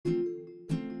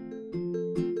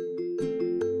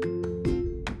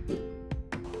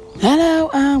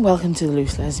and welcome to the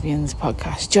Loose Lesbians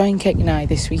podcast. Join Kate and I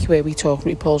this week where we talk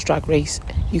RuPaul's Drag Race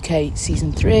UK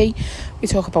Season 3. We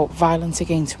talk about violence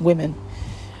against women.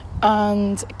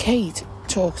 And Kate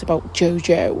talks about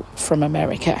JoJo from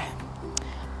America.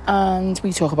 And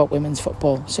we talk about women's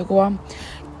football. So go on,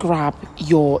 grab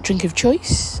your drink of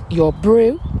choice, your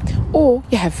brew, or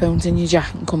your headphones and your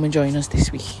jacket and come and join us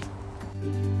this week.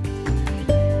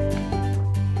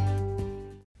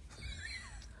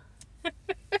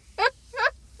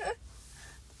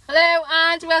 Hello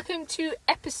and welcome to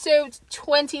episode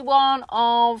 21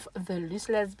 of the Loose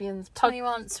Lesbians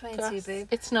podcast. 20, babe.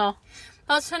 It's not.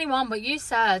 Oh, it's 21, but you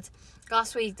said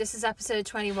last week this is episode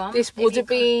 21. This would have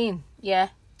been, yeah.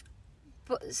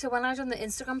 But so when I done the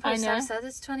Instagram post, I said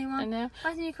it's 21. I know.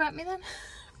 Why didn't you correct me then?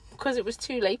 Because it was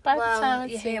too late by the time.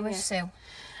 You're here with Sue.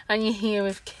 And you're here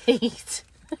with Kate.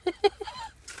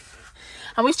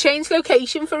 And we've changed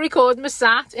location for recording. We're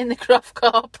sat in the Croft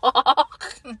car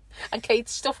park. And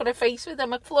Kate's stuffing her face with a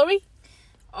McFlurry.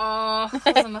 Oh,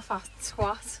 I'm a fat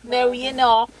twat. No, you're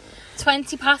not.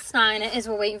 9:20 it is.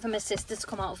 We're waiting for my sister to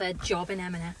come out of her job in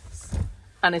M&S.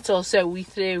 And it's also, we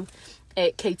threw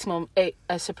Kate's mum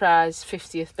a surprise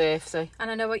 50th birthday.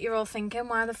 And I know what you're all thinking.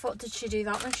 Why the fuck did she do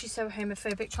that when she's so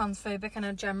homophobic, transphobic and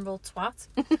a general twat?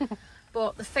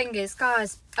 But the thing is,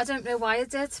 guys, I don't know why I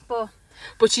did,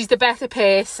 but she's the better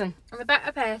person. I'm a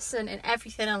better person in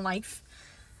everything in life.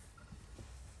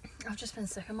 I've just been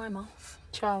sick in my mouth.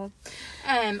 Charlie.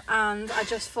 And I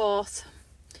just thought,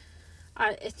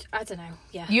 I don't know,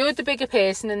 yeah. You're the bigger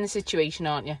person in the situation,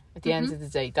 aren't you? At the end of the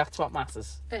day, that's what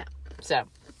matters. Yeah. So,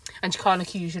 and you can't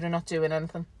accuse you of not doing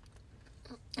anything.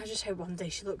 I just hope one day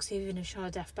she looks even if she's on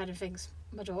her deathbed and thinks,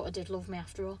 my daughter did love me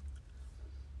after all.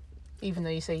 Even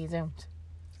though you say you don't.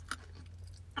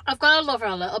 I've got to love her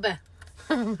a little bit.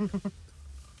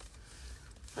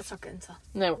 Let's not get into that.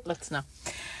 No, let's not.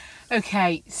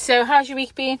 Okay, so how's your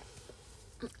week been?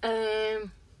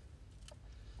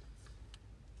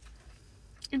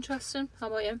 Interesting. How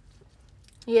about you?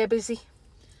 Yeah, busy.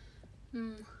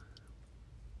 And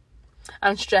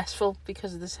stressful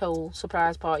because of this whole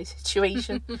surprise party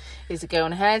situation. Is it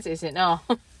going ahead? Is it not?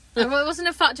 Well, it wasn't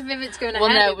a fact of if it's going ahead.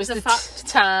 Well, no, it was the fact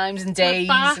times and days.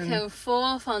 Back and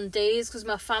forth on days because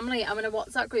my family, I'm in a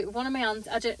WhatsApp group with one of my aunts.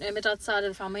 I don't know my dad's side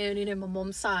of the family, I only know my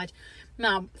mum's side.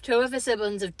 Now, 2 of her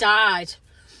siblings have died.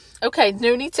 Okay,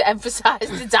 no need to emphasise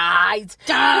the died.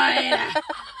 Died!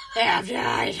 They have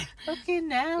died. Okay,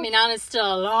 now. My nana's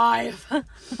still alive.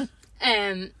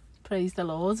 Praise the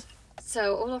Lord.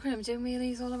 So, all of them doing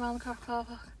wheelies all around the car park.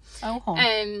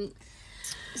 Oh,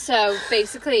 So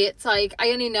basically it's like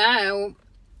I only know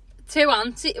 3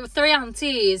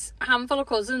 aunties, a handful of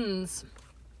cousins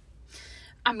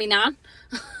and my nan.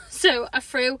 So I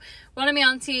threw 2 of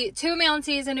my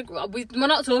aunties in a group. We're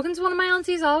not talking to one of my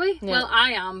aunties, are we? No. Well,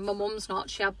 I am. My mum's not.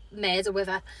 She had murder with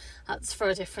her. That's for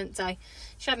a different day.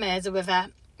 She had murder with her,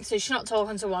 so she's not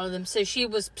talking to one of them. So she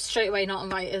was straight away not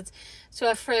invited. So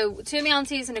I threw 2 of my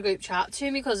aunties in a group chat, 2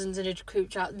 of my cousins in a group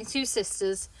chat, my 2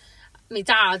 sisters, my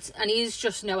dad, and he's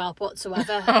just no help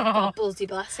whatsoever. God bloody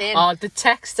bless him. Oh, the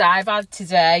texts I've had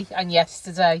today and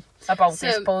yesterday about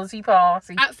this bloody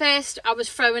party. At first, I was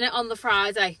throwing it on the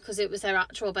Friday because it was their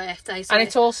actual birthday. So and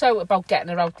it's also about getting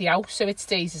her out the house, so it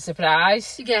stays a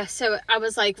surprise. Yeah, so I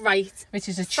was like, right. Which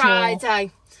is a chore.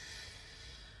 Friday.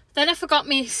 Then I forgot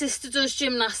my sister does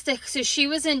gymnastics, so she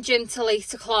was in gym till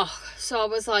 8 o'clock. So I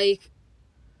was like,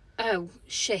 oh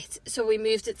shit, so we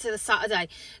moved it to the Saturday.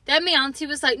 Then my auntie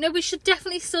was like, no, we should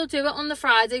definitely still do it on the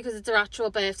Friday because it's her actual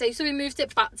birthday, so we moved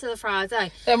it back to the Friday.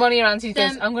 Then one of your aunties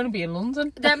goes, I'm going to be in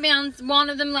London. Then my aunt,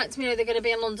 one of them lets me know they're going to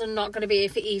be in London, not going to be here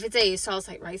for either days, so I was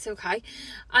like, right, okay.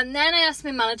 And then I asked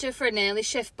my manager for an early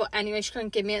shift, but anyway she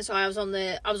couldn't give me it, so I was on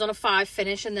a 5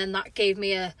 finish, and then that gave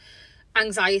me a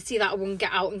anxiety that I wouldn't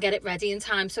get out and get it ready in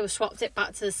time, so I swapped it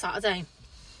back to the Saturday.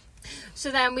 So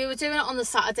then we were doing it on the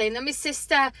Saturday, and then my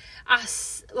sister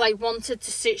wanted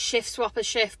to shift swap a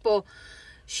shift, but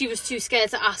she was too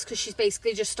scared to ask because she's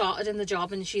basically just started in the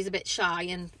job and she's a bit shy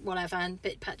and whatever and a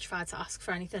bit petrified to ask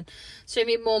for anything. So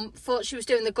my mum thought she was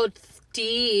doing the good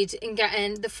deed in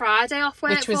getting the Friday off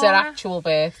work, which was her actual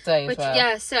birthday as well.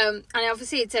 Yeah, so, and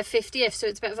obviously it's her 50th, so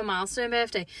it's a bit of a milestone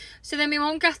birthday. So then my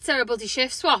mum gets her a bloody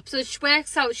shift swap, so she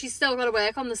works out she's still got to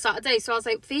work on the Saturday. So I was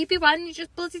like, Phoebe, why didn't you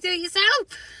just bloody do it yourself?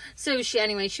 So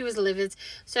she was livid.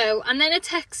 So, and then a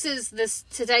text us this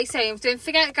today saying, don't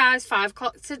forget guys, 5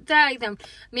 o'clock today. Then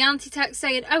my auntie text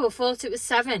saying, oh, I thought it was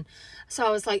 7. So I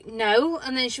was like, no.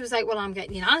 And then she was like, well, I'm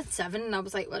getting you now at 7. And I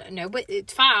was like, well, no, but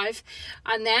it's 5.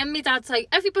 And then my dad's like,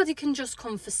 everybody can just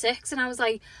come for 6. And I was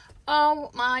like,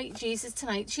 Oh my Jesus,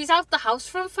 tonight. She's out the house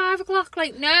from 5 o'clock.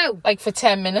 Like, no. Like for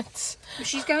 10 minutes.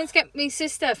 She's going to get me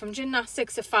sister from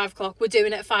gymnastics at 5 o'clock. We're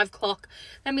doing it at 5 o'clock.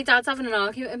 Then my dad's having an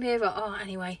argument with me. But,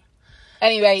 anyway.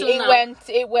 Anyway,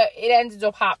 it ended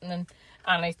up happening.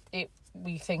 And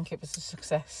we think it was a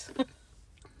success.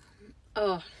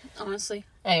 Oh, honestly.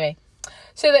 Anyway.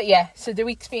 So the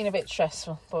week's been a bit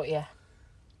stressful. But yeah.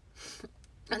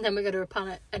 And then we're going to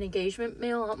plan an engagement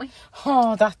meal, aren't we?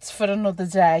 Oh, that's for another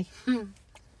day.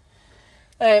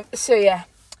 So,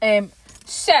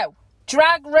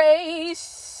 Drag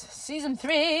Race Season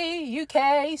 3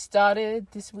 UK started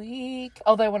this week.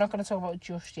 Although we're not going to talk about it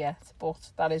just yet. But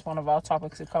that is one of our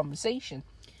topics of conversation.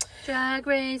 Drag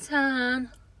Race,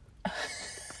 hon.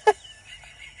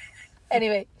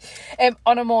 Anyway,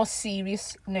 on a more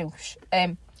serious note.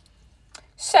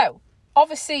 So,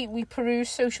 obviously, we peruse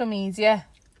social media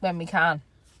when we can.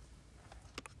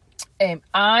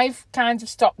 I've kind of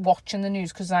stopped watching the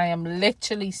news because I am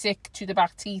literally sick to the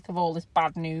back teeth of all this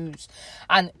bad news.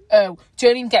 And, don't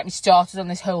even get me started on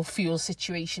this whole fuel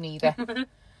situation either.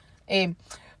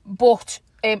 But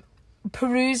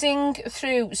perusing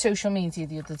through social media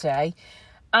the other day,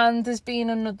 and there's been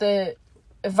another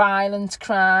violent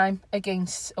crime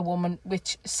against a woman,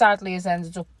 which sadly has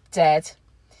ended up dead.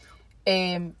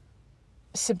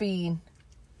 Sabine,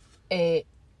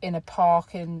 in a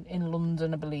park in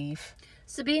London, I believe.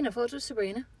 Sabine, I thought it was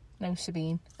Sabrina. No,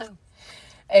 Sabine. Oh.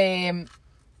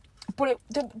 But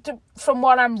from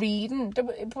what I'm reading,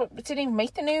 it didn't even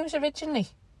make the news originally.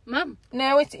 Mum.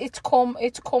 No, it's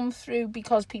come through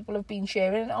because people have been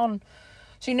sharing it on.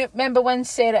 So you know, remember when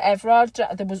Sarah Everard,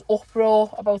 there was uproar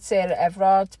about Sarah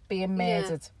Everard being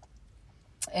murdered.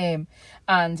 Yeah.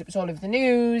 And it was all over the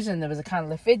news, and there was a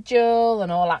candlelit vigil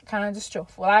and all that kind of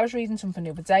stuff. Well, I was reading something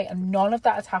the other day, and none of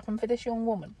that had happened for this young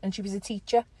woman, and she was a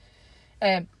teacher.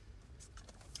 I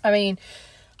mean,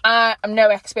 I'm no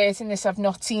expert in this. I've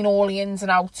not seen all the ins and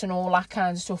outs and all that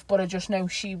kind of stuff, but I just know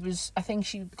I think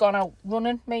she'd gone out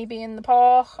running maybe in the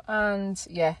park, and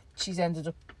yeah, she's ended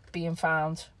up being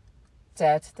found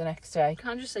dead the next day. Can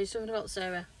I just say something about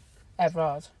Sarah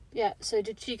Everard? Yeah, so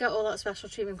did she get all that special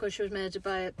treatment because she was murdered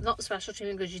by... Not special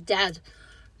treatment because she's dead,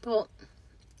 but...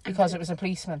 Because it was a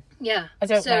policeman? Yeah. I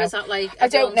don't know. So is that like... I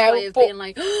don't know, way of being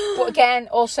like... but again...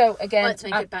 Let's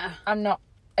make it better. I'm not...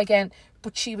 Again,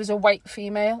 but she was a white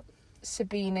female.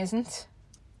 Sabine isn't.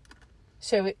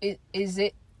 So is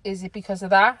it because of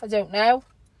that? I don't know.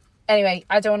 Anyway,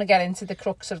 I don't want to get into the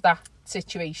crux of that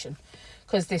situation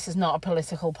because this is not a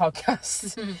political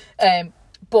podcast.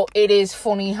 But it is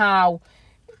funny how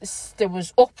there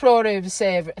was uproar over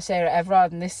Sarah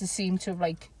Everard, and this has seemed to have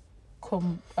like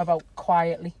come about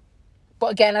quietly.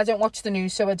 But again, I don't watch the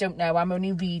news, so I don't know. I'm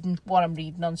only reading what I'm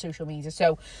reading on social media.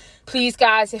 So please,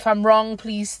 guys, if I'm wrong,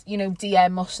 please,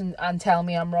 DM us and tell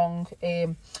me I'm wrong.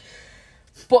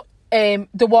 But there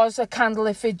was a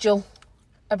candlelit vigil,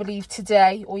 I believe,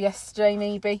 today or yesterday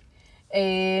maybe,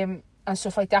 and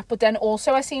stuff like that. But then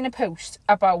also I seen a post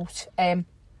about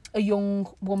a young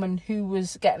woman who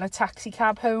was getting a taxi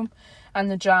cab home,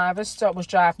 and the driver was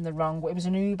driving the wrong way. It was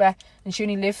an Uber, and she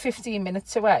only lived 15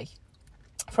 minutes away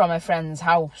from her friend's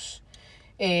house.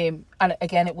 And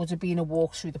again, it would have been a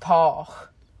walk through the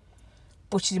park,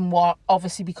 but she didn't want,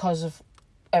 obviously because of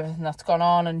everything that's gone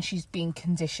on, and she's been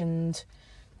conditioned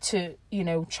to,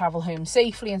 travel home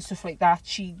safely and stuff like that.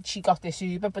 She got this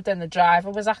Uber, but then the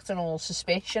driver was acting all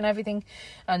suspicious and everything,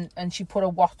 and she put a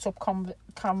WhatsApp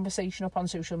conversation up on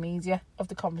social media of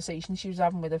the conversation she was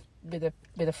having with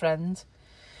a friend,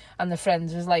 and the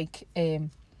friend was like,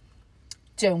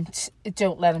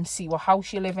 don't let him see what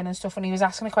house you live in and stuff. And he was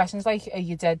asking her questions like, are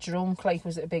you dead drunk? Like,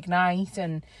 was it a big night?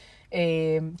 And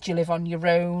do you live on your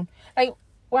own? Like,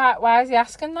 why is he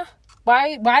asking that?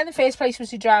 Why in the first place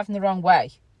was he driving the wrong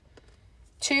way?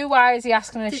 2, why is he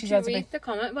asking her if she's had to be... Did you read the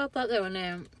comment about that though?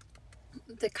 And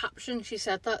the caption, she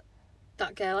said that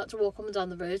girl had to walk up and down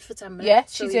the road for 10 minutes. Yeah,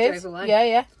 she so did. He drove away.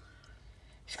 Yeah.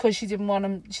 Because she didn't want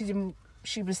him.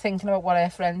 She was thinking about what her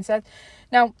friend said.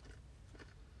 Now,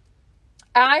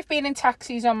 I've been in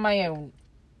taxis on my own,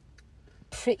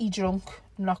 pretty drunk,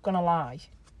 I'm not gonna lie.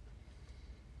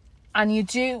 And you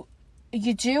do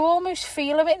almost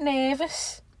feel a bit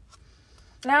nervous.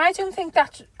 Now, I don't think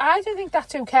that's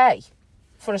okay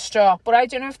for a start, but I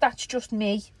don't know if that's just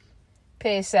me,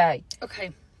 per se.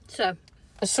 Okay, so...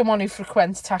 As someone who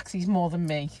frequents taxis more than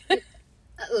me.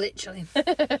 Literally.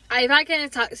 If I get in a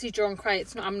taxi drunk,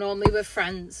 right, I'm normally with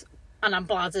friends, and I'm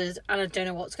bladdered, and I don't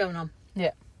know what's going on.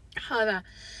 Yeah. However,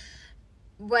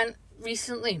 when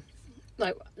recently,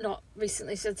 like, not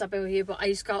recently since I've been with you, but I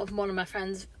used to go out with one of my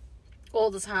friends all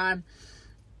the time,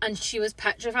 and she was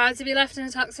petrified to be left in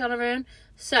a taxi on her own.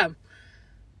 So,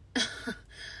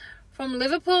 from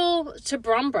Liverpool to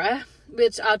Bromborough,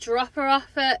 which I'll drop her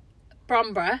off at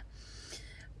Bromborough,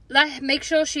 make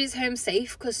sure she's home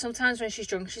safe, because sometimes when she's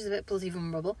drunk she's a bit bloody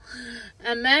vulnerable,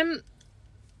 and then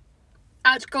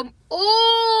I'd come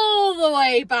all the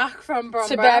way back from Bromborough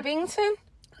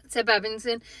to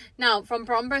Bebington. Now, from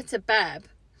Bromborough to Beb,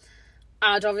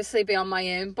 I'd obviously be on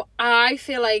my own, but I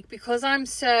feel like because I'm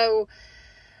so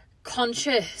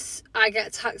conscious, I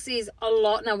get taxis a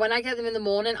lot. Now, when I get them in the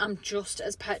morning, I'm just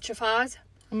as petrified.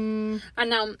 And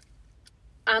now,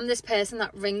 I'm this person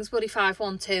that rings Buddy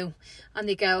 512 and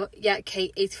they go, yeah,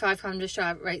 Kate, £85 just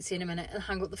drive, right, see you in a minute, and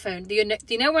hang up the phone. Do you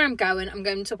know where I'm going? I'm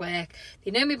going to work. They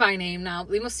know me by name now.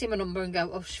 They must see my number and go,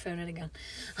 oh, she's phoning again.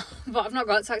 But I've not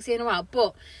got a taxi in a while.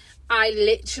 But I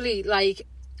literally, like,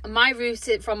 my route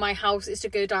from my house is to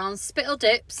go down Spittle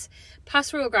Dips,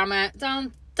 past Royal Grammar,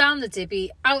 down the Dibby,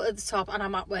 out at the top, and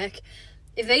I'm at work.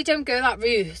 If they don't go that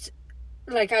route,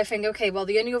 like, I think, okay, well,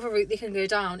 the only other route they can go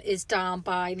down is down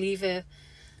by Unilever,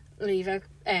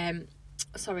 and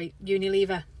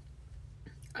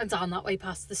down that way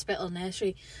past the Spittle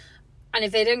Nursery. And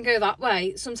if they don't go that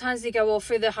way, sometimes they go all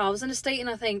through the housing estate, and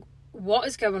I think, what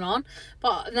is going on?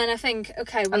 But then I think,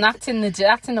 okay, well, and that's in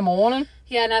the morning.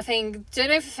 Yeah, and I think,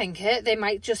 don't overthink it. They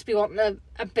might just be wanting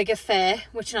a bigger fare,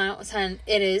 which 9 out of 10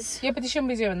 it is. Yeah, but they shouldn't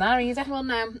be doing that either. Well,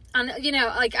 no. And, you know,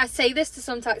 like, I say this to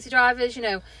some taxi drivers, you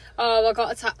know, oh, I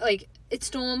got like,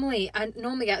 it's normally, I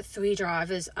normally get 3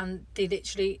 drivers and they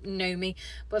literally know me.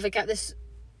 But if I get this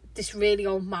really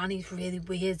old man, he's really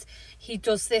weird. He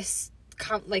does this,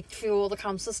 like, through all the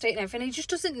council estate and everything. He just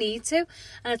doesn't need to.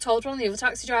 And I told one of the other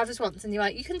taxi drivers once, and they're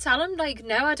like, you can tell him, like,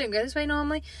 no, I don't go this way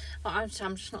normally. But I'm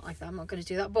just not like that. I'm not going to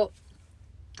do that. But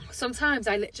sometimes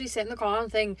I literally sit in the car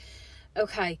and think,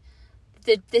 okay,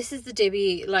 this is the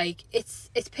Dibby. Like, it's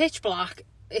pitch black.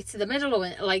 It's the middle of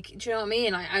it. Like, do you know what I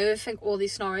mean? I overthink all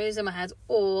these scenarios in my head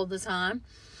all the time.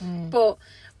 But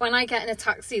when I get in a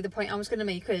taxi, the point I was going to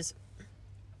make is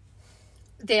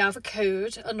they have a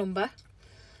code, a number.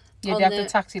 Yeah, they have the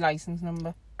taxi license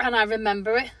number. And I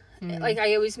remember it. Like,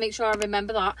 I always make sure I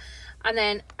remember that. And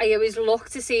then I always look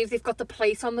to see if they've got the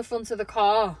plate on the front of the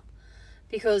car.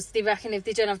 Because they reckon if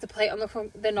they don't have the plate on the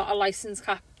front, they're not a licensed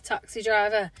taxi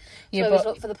driver. So I always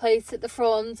look for the plates at the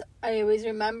front. I always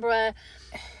remember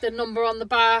the number on the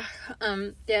back.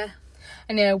 Yeah.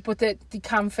 I know, but they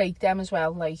can fake them as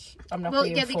well. Like, I'm not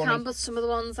being funny. They can, but some of the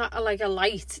ones that are like a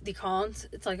light, they can't.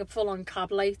 It's like a full-on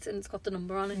cab light and it's got the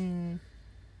number on it.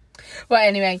 Well,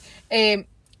 anyway,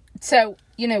 so,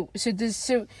 you know,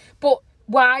 but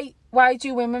why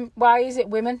is it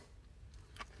women?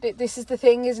 This is the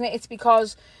thing, isn't it? It's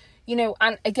because, you know,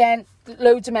 and again,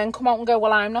 loads of men come out and go,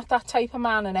 well, I'm not that type of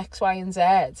man, and X, Y, and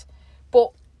Z.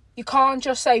 But you can't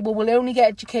just say, well, we'll only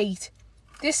educate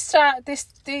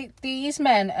these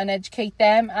men and educate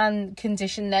them and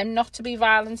condition them not to be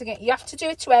violent again. You have to do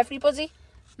it to everybody.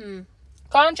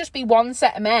 Can't just be one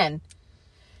set of men.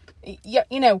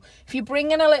 You know, if you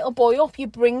bring in a little boy up, you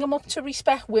bring him up to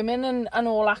respect women and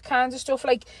all that kind of stuff.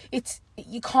 Like,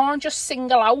 you can't just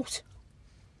single out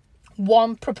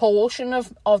one proportion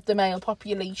of the male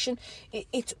population.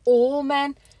 It's all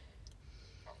men.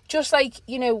 Just like,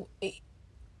 you know,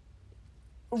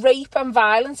 rape and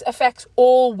violence affects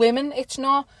all women. It's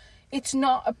not a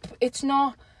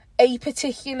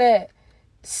particular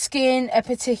skin, a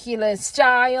particular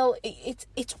style.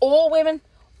 It's all women.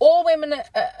 All women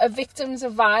are victims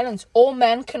of violence. All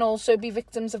men can also be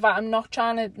victims of violence. I'm not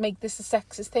trying to make this a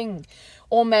sexist thing.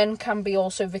 All men can be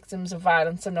also victims of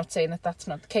violence. I'm not saying that that's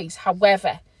not the case.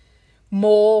 However,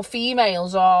 more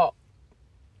females are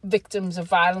victims of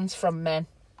violence from men.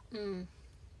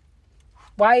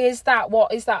 Why is that?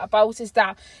 What is that about? Is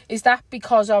that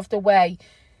because of the way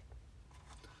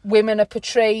women are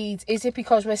portrayed? Is it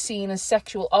because we're seen as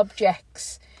sexual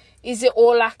objects? Is it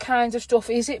all that kind of stuff?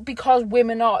 Is it because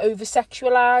women are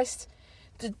over-sexualised?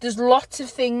 There's lots of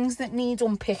things that need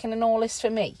unpicking in all this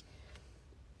for me.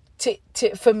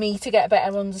 For me to get a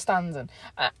better understanding.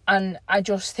 And I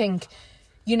just think,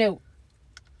 you know,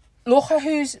 look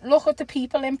at the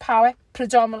people in power,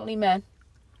 predominantly men.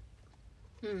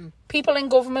 People in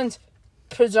government,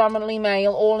 predominantly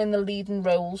male, all in the leading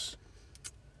roles.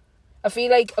 I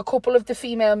feel like a couple of the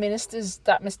female ministers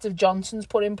that Mr. Johnson's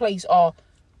put in place are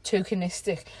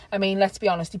tokenistic. I mean, let's be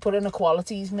honest, he put an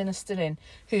equalities minister in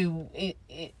who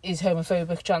is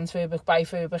homophobic, transphobic,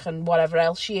 biphobic and whatever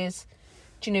else she is.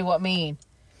 Do you know what I mean?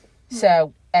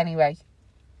 So, anyway.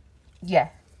 Yeah.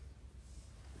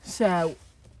 So,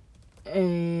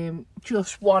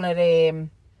 just want to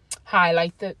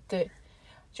highlight the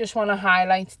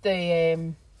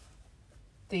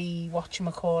the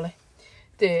whatchamacallit,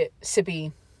 the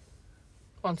Sabine.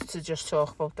 Wanted to just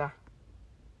talk about that.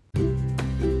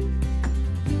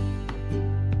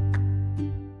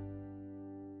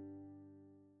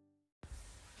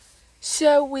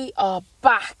 So we are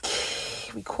back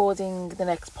recording the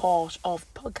next part of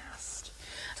the podcast.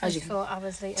 24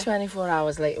 hours later. 24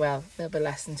 hours later. Well, a little bit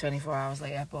less than 24 hours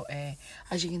later. But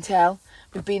as you can tell,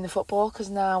 we've been the football because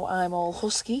now I'm all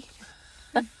husky.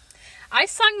 I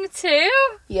sang too.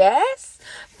 Yes.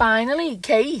 Finally,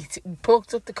 Kate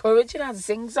poked up the courage and had a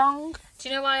sing-song. Do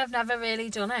you know why I've never really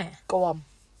done it? Go on.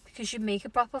 Because you make a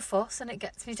proper fuss and it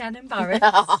gets me dead embarrassed.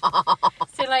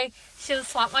 So, like, she'll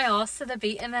slap my arse to the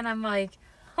beat and then I'm like,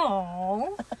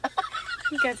 oh.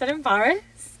 I get dead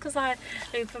embarrassed because I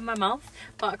open my mouth.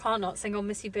 But I can't not sing on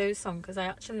Missy Bo's song because I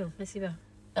actually love Missy Bo.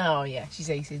 Oh, yeah. She's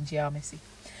 18. She are Missy.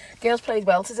 Girls played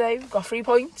well today. We've got 3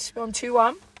 points. We're on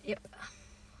 2-1. Yep.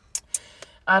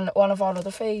 And one of our other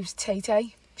faves,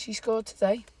 Tay, she scored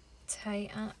today.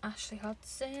 Tay and Ashley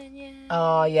Hodson, yeah.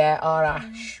 Oh, yeah, our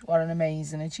Ash. What an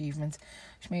amazing achievement.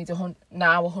 She made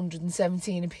now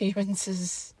 117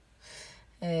 appearances.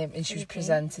 And she was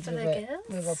presented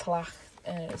with a plaque,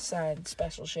 signed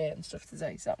special shirt and stuff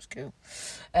today, so that was cool.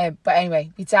 But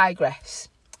anyway, we digress.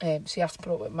 So you have to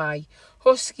put up with my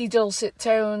husky dulcet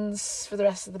tones for the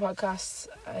rest of the podcast.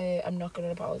 I'm not going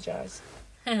to apologise.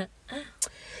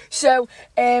 So,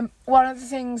 one of the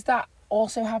things that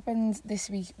also happened this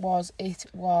week was a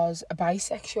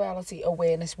Bisexuality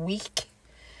Awareness Week.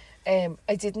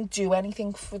 I didn't do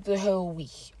anything for the whole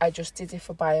week. I just did it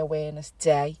for Bisexual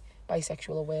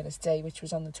Awareness Day, which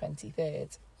was on the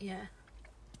 23rd. Yeah.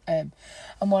 And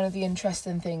one of the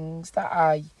interesting things that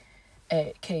I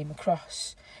came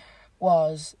across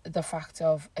was the fact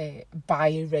of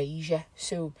bi-erasure.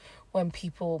 So when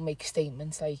people make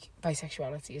statements like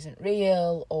bisexuality isn't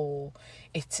real or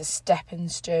it's a stepping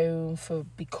stone for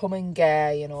becoming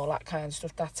gay and all that kind of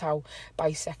stuff, that's how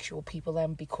bisexual people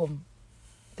then become,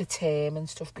 the term and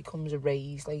stuff becomes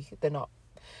erased. Like, they're not,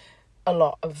 a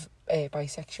lot of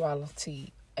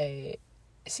bisexuality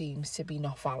seems to be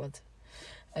not valid.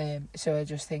 So I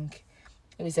just think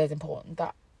it was dead important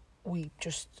that we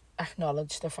just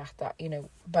acknowledge the fact that, you know,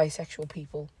 bisexual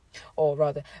people, or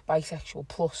rather bisexual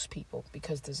plus people,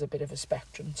 because there's a bit of a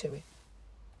spectrum to it,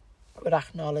 were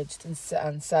acknowledged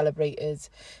and celebrated.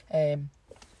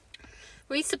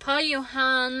 Raise up all your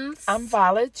hands. And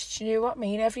valid. Do you know what I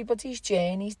mean? Everybody's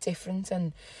journey's different,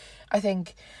 and I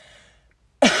think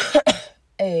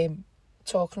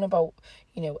talking about,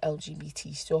 you know,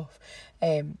 LGBT stuff,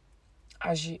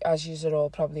 as you are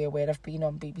all probably aware, I've been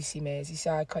on BBC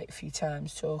Merseyside quite a few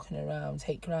times talking around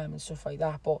hate crime and stuff like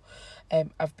that, but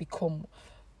I've become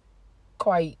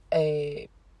quite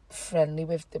friendly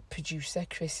with the producer,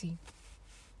 Chrissy,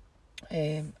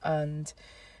 and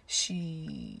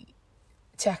she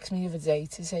texted me the other day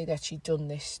to say that she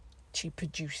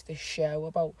produced this show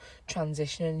about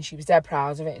transition, and she was dead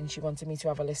proud of it, and she wanted me to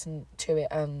have a listen to it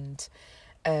and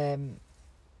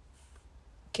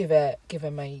give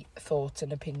her my thoughts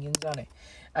and opinions on it.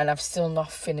 And I've still not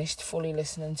finished fully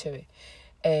listening to it.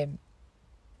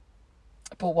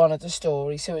 But one of the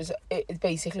stories, so it's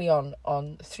basically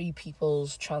on 3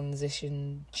 people's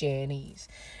transition journeys.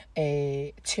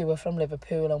 2 are from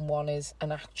Liverpool and 1 is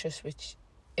an actress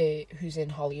who's in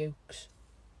Hollyoaks.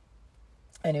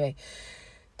 Anyway,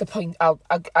 the point, I'll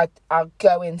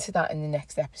go into that in the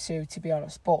next episode, to be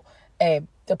honest, but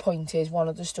the point is, one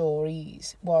of the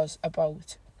stories was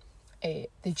about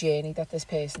the journey that this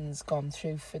person's gone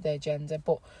through for their gender,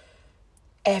 but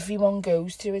everyone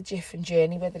goes through a different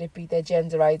journey, whether it be their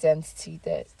gender identity,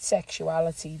 their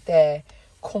sexuality, their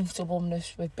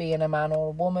comfortableness with being a man or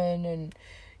a woman, and,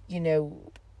 you know,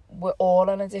 we're all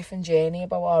on a different journey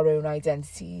about our own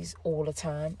identities all the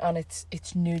time, and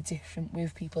it's no different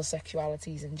with people's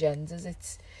sexualities and genders.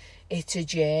 It's a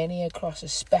journey across a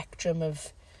spectrum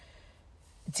of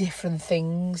different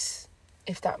things,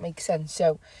 if that makes sense.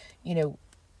 So, you know,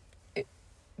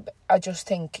 I just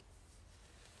think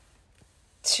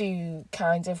to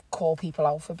kind of call people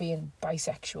out for being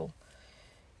bisexual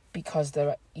because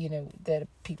they're, you know, their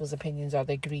people's opinions are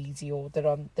they're greedy, or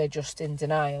they're just in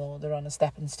denial, or they're on a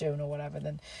stepping stone or whatever,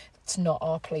 then it's not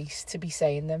our place to be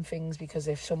saying them things, because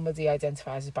if somebody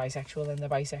identifies as bisexual, then they're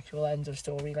bisexual, end of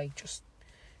story. Like, just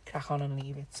crack on and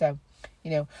leave it. So,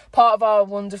 you know, part of our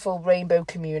wonderful rainbow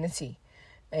community,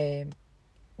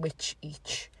 which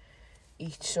each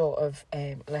sort of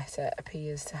letter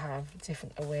appears to have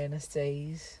different awareness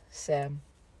days,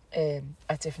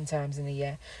 at different times in the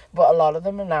year, but a lot of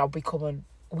them are now becoming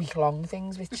week-long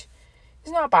things, which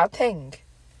is not a bad thing.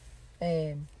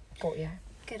 But yeah,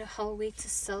 get a whole week to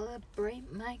celebrate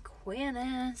my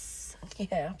queerness.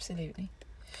 Yeah, absolutely.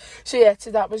 So yeah, so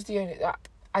that was the only...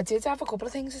 I did have a couple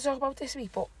of things to talk about this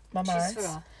week, but my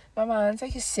mind's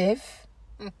like a sieve.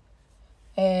 But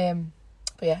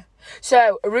yeah.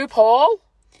 So, RuPaul,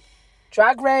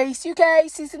 Drag Race UK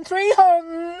Season 3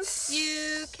 Huns.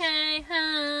 UK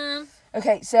hun.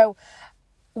 Okay, so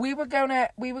we were gonna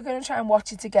try and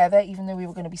watch it together, even though we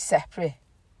were gonna be separate.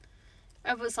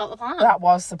 Oh, was that the plan? That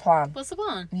was the plan. What's the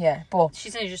plan? Yeah, but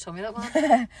She's only just told me that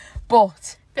one.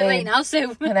 but Bit late now,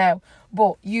 so. I know.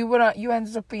 But you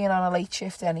ended up being on a late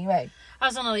shift anyway. I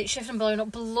was on a late shift and blowing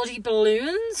up bloody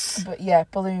balloons. But yeah,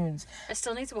 balloons. I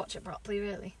still need to watch it properly,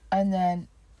 really. And then,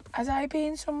 had I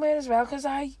been somewhere as well? Because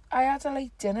I had a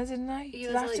late dinner, didn't I?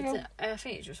 I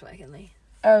think you just working late.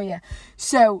 Oh yeah.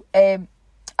 So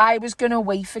I was gonna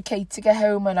wait for Kate to get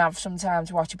home and have some time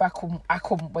to watch it, but I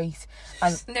couldn't wait.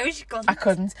 And no, she couldn't. I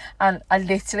couldn't. And I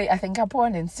think I put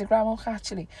an Instagram up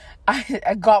actually.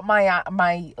 I got my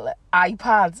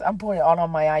iPad and put it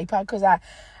on my iPad because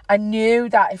I knew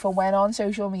that if I went on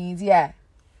social media,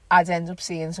 I'd end up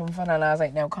seeing something, and I was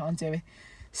like, no, can't do it.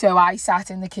 So I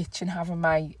sat in the kitchen having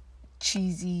my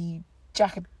cheesy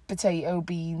jacket potato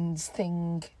beans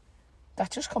thing. That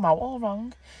just come out all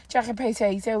wrong. Jacket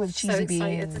potato with cheesy beans. So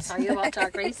excited to tell you about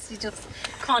Drag Race. You just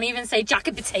can't even say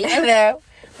jacket potato. No,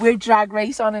 with Drag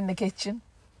Race on in the kitchen.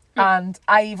 And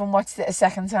I even watched it a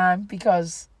second time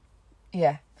because,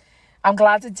 yeah. I'm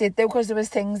glad I did though, because there was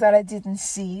things that I didn't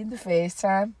see the first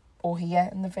time or hear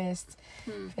in the first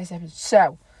episode.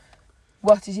 So,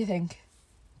 what did you think?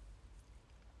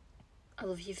 I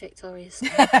love you, Victorious.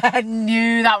 I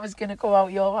knew that was going to come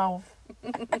out your mouth.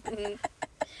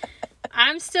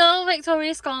 I'm still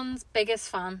Victoria Scott's biggest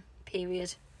fan,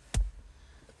 period.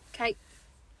 Okay,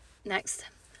 next.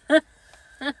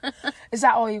 Is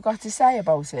that all you've got to say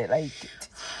about it? Like,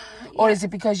 or is it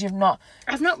because you've not...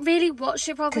 I've not really watched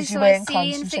it properly, so I've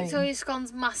seen Victoria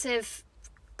Scott's massive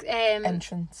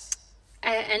entrance,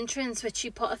 which she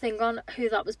put a thing on who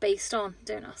that was based on.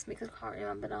 Don't ask me because I can't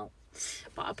remember now.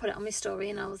 But I put it on my story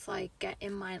and I was like, get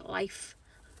in my life.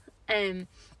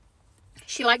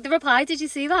 She liked the reply. Did you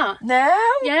see that? No.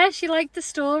 Yeah, she liked the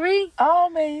story. Oh,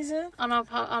 amazing. On our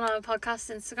podcast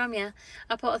Instagram, yeah.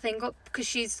 I put a thing up because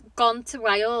she's gone to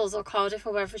Wales or Cardiff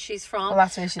or wherever she's from. Well,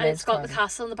 that's where she lives. And it's got the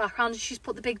castle in the background and she's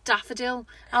put the big daffodil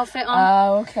outfit on.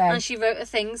 Oh, okay. And she wrote a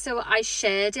thing, so I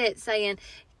shared it saying,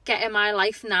 get in my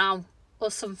life now or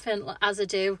something as I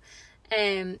do,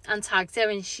 and tagged her,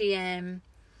 and she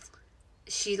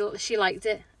liked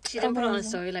it. She didn't put it on a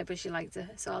story, but she liked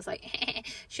it. So I was like,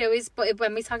 she always, but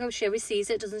when we tag her, she always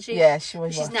sees it, doesn't she? Yeah, she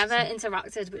always She's never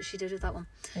interacted, but she did with that one.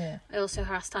 Yeah. I also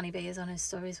harassed Danny Beers on his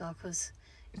story as well, because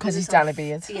he's Danny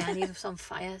Beers. Yeah, and he was on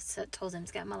fire, so I told him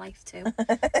to get in my life too.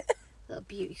 Little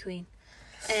beauty queen.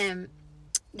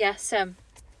 Yes,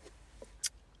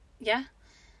 yeah.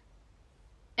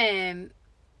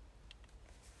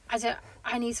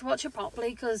 I need to watch it properly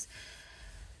because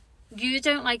you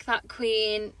don't like that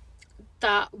queen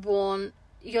that won.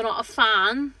 You're not a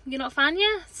fan. You're not a fan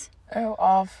yet? Oh,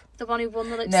 of? The one who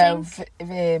won the lip sync?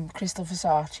 No, Crystal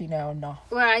Versace, no, I'm not.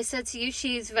 Where I said to you,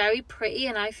 she's very pretty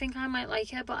and I think I might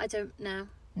like her, but I don't know.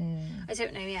 I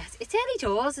don't know yet. It's early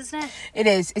doors, isn't it? It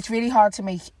is. It's really hard to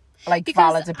make because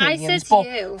valid opinions. I said but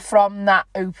you, from that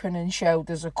opening show,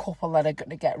 there's a couple that are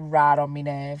going to get right on my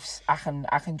nerves. I can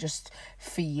just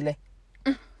feel it.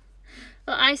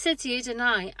 Well, I said to you, didn't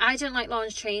I? I didn't like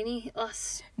Lawrence Chaney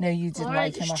last... No, you didn't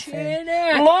like him, I think.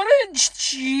 Lawrence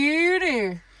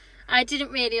Chaney! I didn't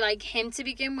really like him to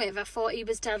begin with. I thought he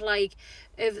was dead, like,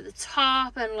 over the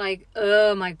top and, like,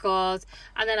 oh, my God.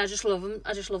 And then I just love him.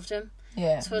 I just loved him.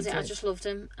 Yeah, Towards it, I just loved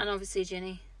him. And obviously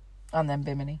Ginny. And then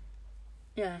Bimini.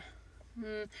 Yeah.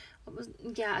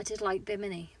 Yeah, I did like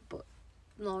Bimini, but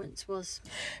Lawrence was...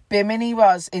 Bimini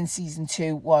was, in season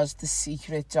 2, was the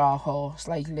secret dark horse.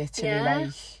 Like, literally,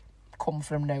 like, come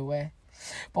from nowhere.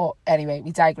 But anyway,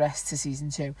 we digress to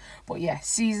season 2. But yeah,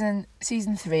 season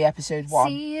 3, episode 1.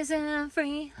 Season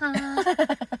 3,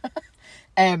 huh?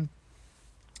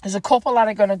 There's a couple that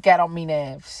are going to get on me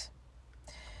nerves.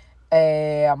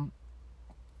 I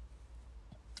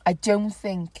don't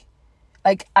think...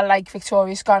 Like, I like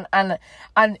Victoria Scott. And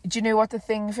do you know what the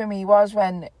thing for me was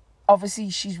when... Obviously,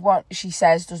 she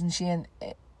says, doesn't she? And,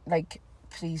 like,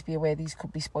 please be aware, these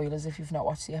could be spoilers if you've not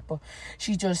watched it yet. But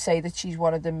she does say that she's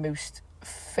one of the most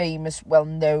famous,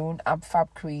 well-known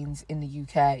ab-fab queens in the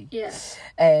UK. Yeah.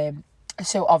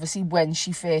 So, obviously, when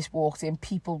she first walked in,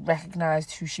 people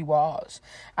recognised who she was.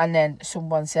 And then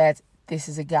someone said, this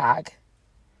is a gag.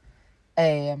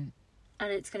 And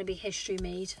it's going to be history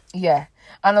made. Yeah.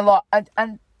 And a lot...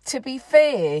 And to be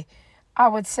fair... I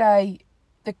would say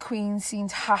the Queen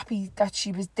seemed happy that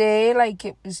she was there. Like,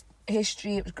 it was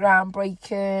history, it was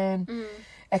groundbreaking,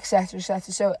 etc,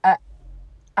 etc. So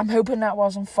I'm hoping that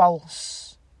wasn't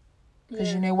false,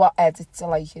 because you know what edits are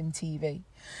like in TV.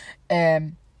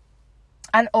 And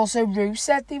also Rue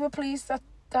said they were pleased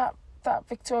that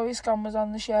Victoria Scott was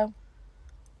on the show.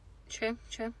 True.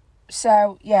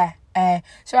 So yeah,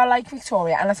 so I like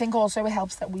Victoria, and I think also it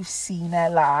helps that we've seen her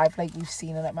live, like we've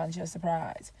seen her at Manchester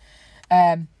Pride.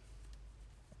 And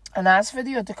as for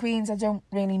the other queens, I don't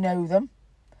really know them.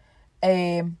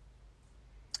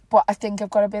 But I think I've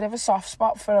got a bit of a soft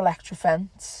spot for Electra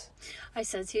Fence. I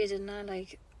said to you, didn't I?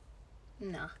 Like,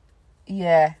 nah.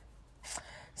 Yeah.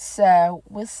 So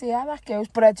we'll see how that goes.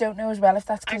 But I don't know as well if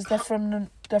that's because they're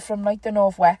from like the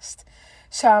northwest.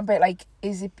 So I'm a bit like,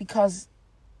 is it because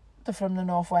they're from the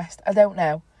northwest? I don't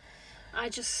know.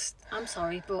 I'm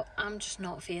sorry, but I'm just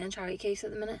not feeling Charity Case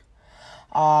at the minute.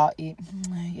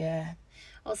 Yeah.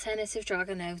 Alternative drag,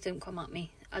 I know, don't come at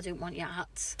me. I don't want your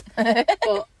hats.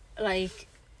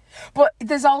 But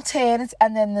there's alternate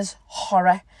and then there's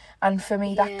horror. And for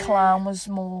me, that clown was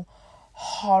more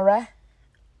horror.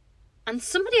 And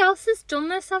somebody else has done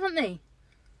this, haven't they?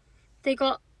 They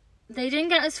didn't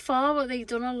get as far, but they've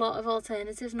done a lot of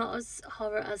alternative, not as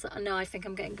horror as... No, I think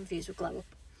I'm getting confused with Glow Up.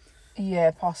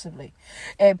 Yeah, possibly.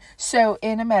 So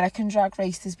in American Drag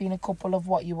Race, there's been a couple of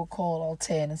what you would call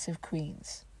alternative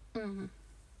queens. Mm-hmm.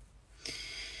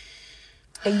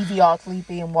 Evie Oddly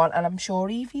being one, and I'm sure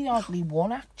Evie Oddly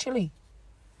won, actually.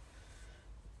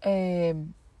 I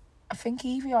think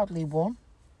Evie Oddly won.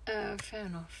 Fair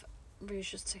enough.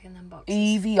 Rue's just ticking them boxes.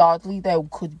 Evie Oddly, though,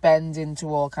 could bend into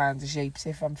all kinds of shapes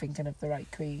if I'm thinking of the right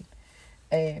queen.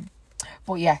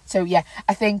 But yeah, so yeah,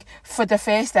 I think for the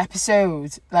first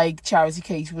episode, like, Charity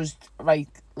Case was right,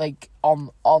 like on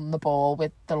the ball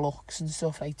with the looks and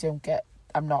stuff. Like,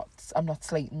 I'm not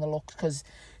slating the looks, because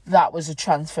that was a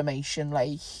transformation.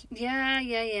 Like,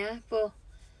 yeah, but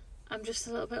I'm just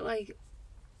a little bit like,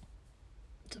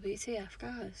 WTF,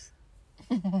 guys.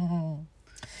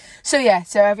 So yeah,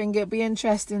 so I think it'd be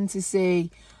interesting to see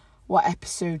what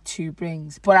episode 2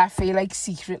 brings. But I feel like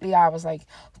secretly I was like,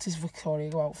 does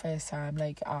Victoria go out first time?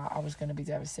 Like, I was going to be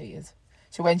devastated.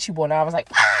 So when she won, I was like...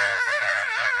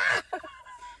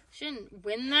 She didn't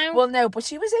win, though. Well, no, but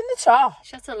she was in the top.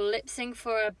 She had to lip sync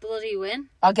for a bloody win.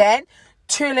 Again,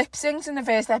 2 lip syncs in the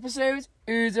first episode.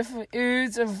 Who'd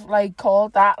have like,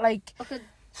 called that, like... Look at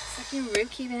fucking Rue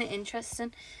keeping it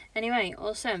interesting. Anyway,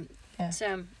 awesome. Yeah.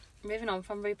 So, moving on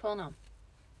from RuPaul now.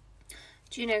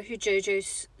 Do you know who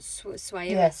JoJo Siwa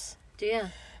is? Yes. Do you?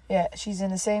 Yeah, she's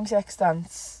in the same-sex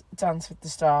dance with the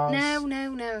stars.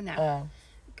 No.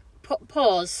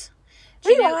 Pause.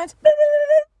 Rewind.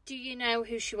 Do you know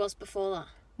who she was before that?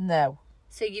 No.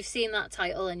 So you've seen that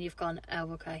title and you've gone,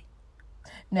 oh, okay.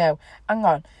 No, hang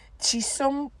on. She's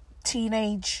some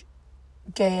teenage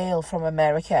girl from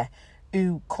America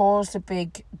who caused a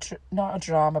big, not a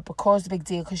drama, but caused a big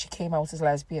deal because she came out as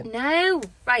lesbian. No.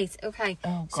 Right, okay.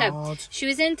 Oh, God. So, she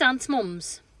was in Dance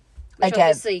Mums. Which again,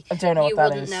 obviously I don't know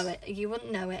what that is. You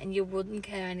wouldn't know it and you wouldn't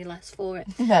care any less for it.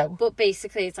 No. But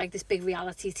basically, it's like this big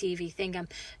reality TV thing.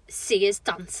 Sia's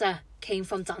dancer came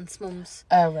from Dance Mums.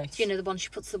 Oh, right. Do you know the one she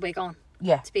puts the wig on?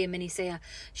 Yeah. To be a mini Sia.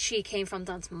 She came from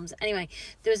Dance Mums. Anyway,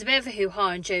 there was a bit of a hoo-ha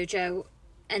and JoJo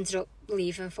ended up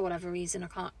leaving for whatever reason.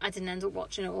 I didn't end up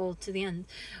watching it all to the end.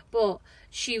 But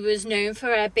she was known for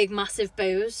her big, massive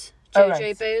bows.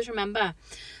 JoJo bows, remember?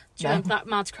 Do you remember that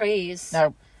mad craze?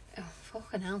 No. Oh,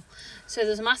 fucking hell. So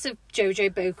there's a massive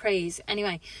JoJo bow craze.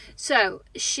 Anyway, so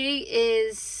she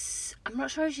is... I'm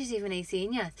not sure if she's even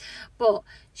 18 yet. But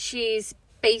she's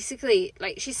basically,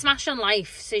 like, she's smashed on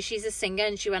life. So she's a singer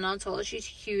and she went on tour. She's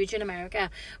huge in America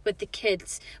with the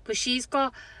kids. But she's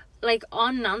got... Like,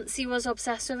 Nancy was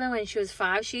obsessed with her when she was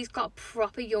 5. She's got a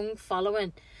proper young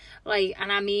following. Like,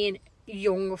 and I mean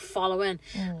young following.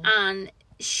 And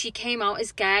she came out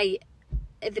as gay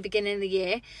at the beginning of the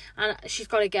year. And she's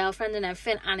got a girlfriend and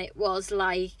everything. And it was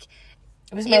like...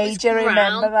 It was major,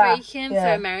 remember that? Groundbreaking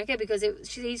for America because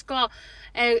she's got...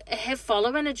 her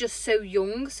following are just so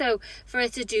young. So for her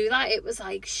to do that, it was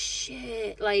like,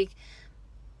 shit. Like,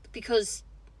 because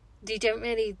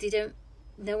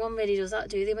no one really does that,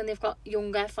 do they, when they've got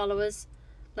younger followers,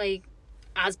 like,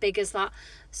 as big as that.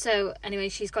 So, anyway,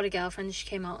 she's got a girlfriend. She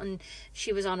came out and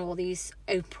she was on all these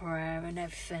Oprah and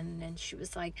everything. And she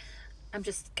was like, I'm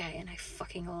just gay and I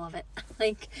fucking love it.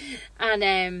 Like,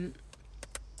 and,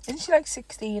 isn't she like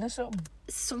 16 or something?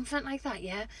 Something like that,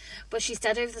 yeah. But she's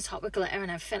dead over the top with glitter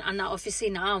and everything. And that obviously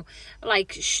now,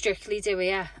 like, Strictly do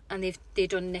it. And they've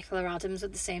done Nicola Adams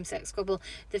with the same sex couple.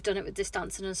 They've done it with this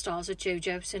Dancing and Stars with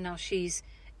JoJo. So now she's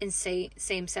in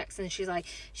same sex, and she's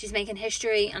making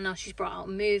history, and now she's brought out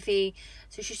a movie,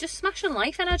 so she's just smashing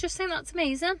life, and I just think that's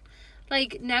amazing.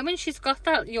 Like, knowing she's got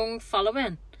that young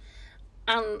following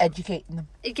and educating them,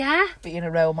 being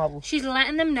a role model, she's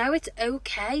letting them know it's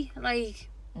okay. Like,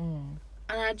 and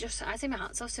I think my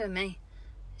hat's off to me.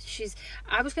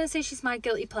 I was going to say she's my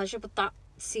guilty pleasure, but that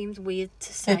seems weird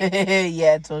to say.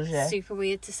 Yeah, it does. Yeah, super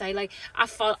weird to say. Like, I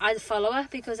follow her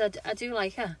because I do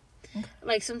like her. Okay.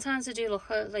 Like, sometimes I do look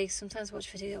at, like, sometimes I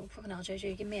watch video. Fucking hell,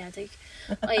 JoJo, give me a headache.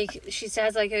 Like, she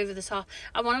says, like, over the top.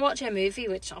 I want to watch her movie,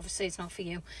 which obviously it's not for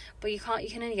you, but you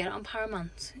can only get it on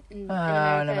Paramount in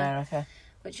America,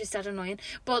 which is dead annoying.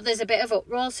 But there's a bit of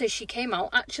uproar, so she came out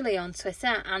actually on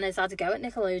Twitter and has had a go at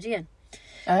Nickelodeon.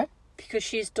 Oh, because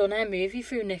she's done her movie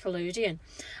through Nickelodeon,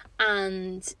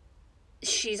 and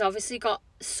she's obviously got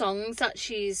songs that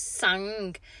she's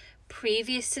sang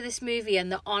previous to this movie,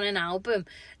 and they're on an album.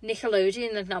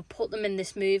 Nickelodeon have now put them in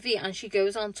this movie, and she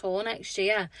goes on tour next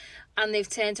year, and they've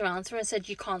turned around to her and said,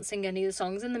 you can't sing any of the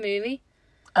songs in the movie.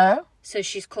 Oh, so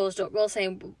she's caused uproar,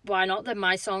 saying, why not? They're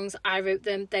my songs, I wrote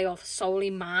them, they are solely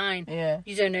mine. Yeah,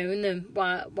 you don't own them,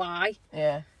 why?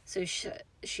 Yeah. So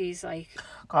she's like,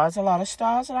 God, a lot of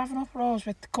stars are having uproars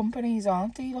with the companies,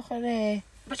 aren't they? Look at her.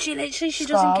 But she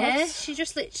doesn't care. She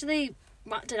just literally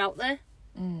whacked it out there.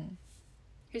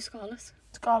 Who's Scarlett?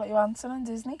 Scarlett Johansson and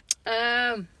Disney.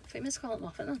 I think Miss Scarlett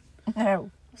Moffat then. No. I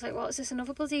was like, what is this,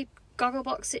 another bloody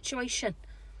Gogglebox situation?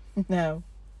 No.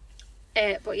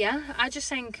 But yeah, I just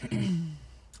think...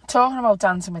 Talking about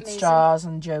Dancing with Stars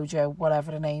and JoJo,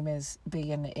 whatever the name is,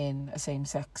 being in a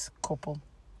same-sex couple.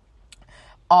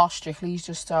 Our Strictly's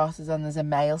just started, and there's a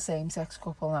male same-sex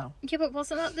couple now. Yeah, but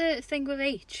wasn't that the thing with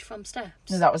H from Steps?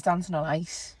 No, that was Dancing on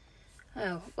Ice.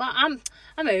 Oh, well, I'm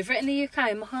over it in the UK,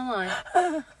 I'm not gonna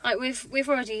lie. Like,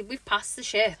 we've passed the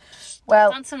ship.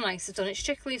 Well, Dancing on Ice have done it,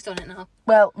 Strictly's done it now.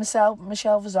 Well, Michelle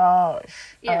Visage, I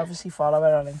obviously follow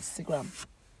her on Instagram.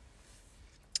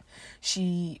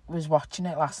 She was watching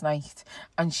it last night,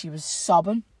 and she was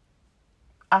sobbing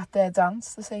at their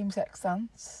dance, the same-sex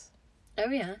dance. Oh,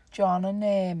 yeah? John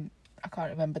and, I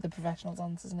can't remember the professional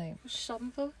dancer's name. What's she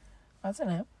sobbing for? I don't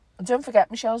know. And don't forget,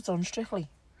 Michelle's done Strictly.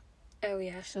 Oh,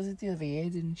 yeah. She does it the other year,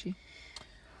 didn't she?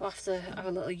 We'll have to have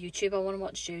a little YouTube. I want to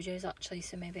watch JoJo's, actually,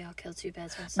 so maybe I'll kill two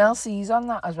birds with one stone. Mel C's on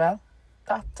that as well.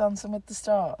 That Dancing with the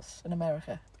Stars in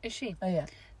America. Is she? Oh, yeah.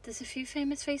 There's a few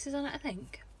famous faces on it, I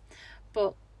think.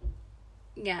 But,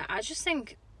 yeah, I just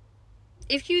think...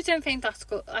 If you don't think that's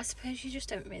good, I suppose you just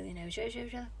don't really know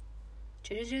JoJo.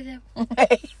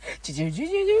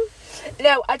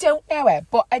 No, I don't know her,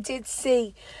 but I did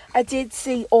see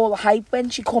all the hype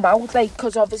when she come out, like,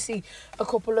 because obviously a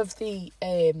couple of the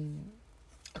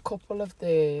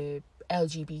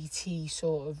LGBT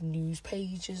sort of news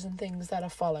pages and things that I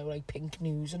follow, like Pink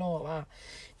News and all that,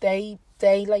 they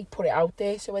like put it out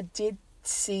there, so I did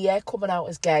see her coming out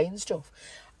as gay and stuff.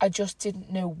 I just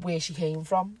didn't know where she came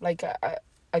from. Like,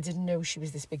 I didn't know she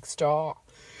was this big star.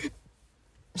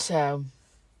 So,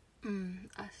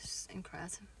 that's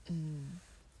incredible.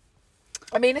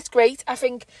 I mean, it's great. I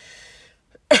think,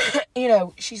 you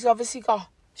know, she's obviously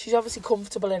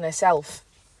comfortable in herself.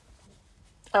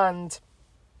 And,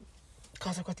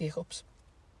 God, I've got the hiccups.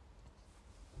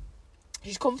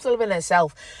 She's comfortable in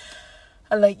herself.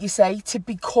 And like you say, to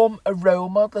become a role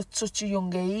model at such a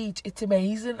young age, it's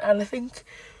amazing. And I think...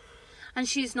 And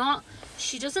she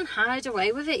doesn't hide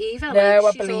away with it either. No,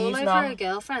 like, I believe she's all over her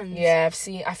girlfriends. Yeah,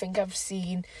 I think I've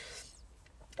seen,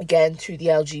 again, through the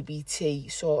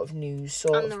LGBT sort of news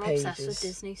sort of pages. And they're obsessed with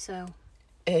Disney, so...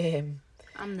 I'm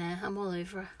there, I'm all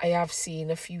over her. I have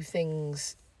seen a few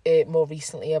things more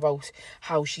recently about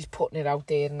how she's putting it out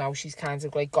there, and now she's kind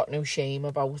of like got no shame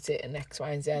about it and X, Y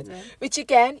and Z. Yeah. Which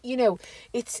again, you know,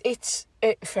 it's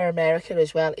for America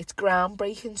as well, it's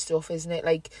groundbreaking stuff, isn't it?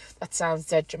 Like, that sounds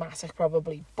dead dramatic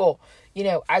probably, but you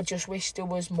know, I just wish there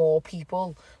was more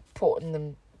people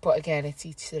but again, it's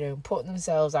each their own, putting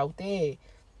themselves out there,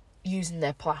 using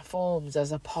their platforms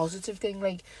as a positive thing.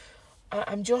 Like, I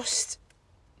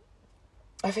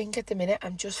think at the minute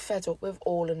I'm just fed up with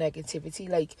all the negativity,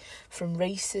 like from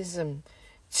racism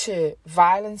to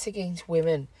violence against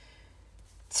women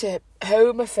to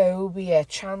homophobia,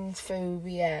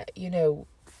 transphobia, you know,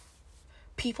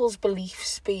 people's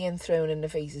beliefs being thrown in the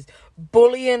faces,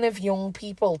 bullying of young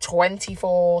people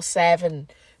 24/7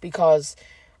 because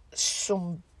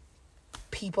some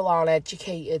people aren't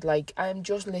educated. Like, I'm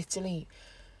just literally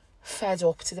fed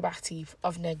up to the back teeth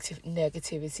of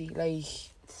negativity. Like,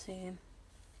 same.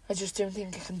 I just don't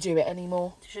think I can do it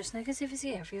anymore. There's just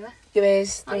negativity everywhere. There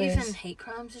is. Not even hate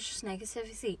crimes, there's just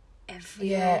negativity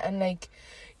everywhere. Yeah, and like,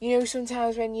 you know,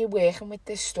 sometimes when you're working with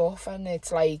this stuff and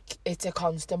it's like, it's a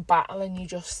constant battle and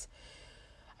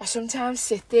I sometimes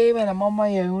sit there when I'm on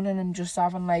my own and I'm just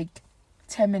having like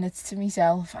 10 minutes to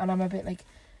myself and I'm a bit like,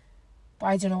 but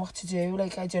I don't know what to do.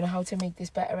 Like, I don't know how to make this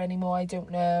better anymore. I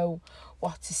don't know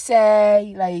what to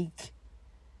say. Like,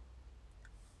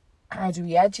 how do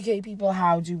we educate people?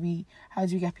 How do we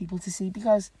get people to see?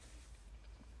 Because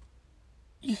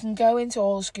you can go into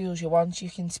all the schools you want. You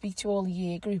can speak to all the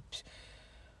year groups.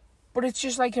 But it's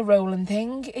just like a rolling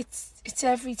thing. It's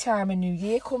every time a new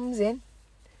year comes in.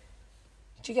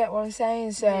 Do you get what I'm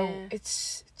saying? So Yeah.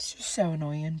 it's just so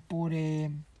annoying. But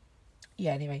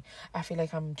yeah, anyway, I feel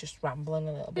like I'm just rambling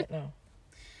a little bit now.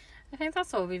 I think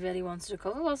that's all we really wanted to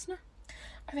cover, wasn't it?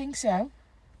 I think so.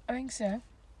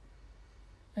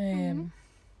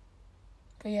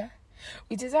 But yeah,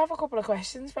 we did have a couple of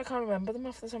questions, but I can't remember them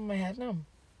off the top of my head now.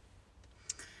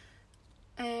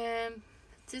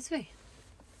 Did we?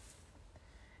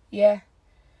 Yeah.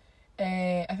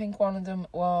 I think one of them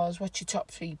was, what's your top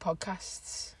 3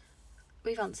 podcasts?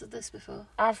 We've answered this before.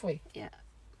 Have we? Yeah.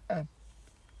 Oh.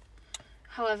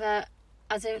 However,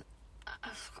 I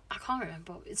can't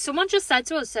remember. Someone just said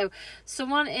to us, so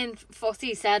someone in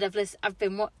footy said, I've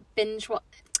been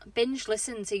binge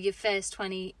listened to your first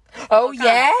 20. Oh, podcasts.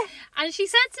 yeah? And she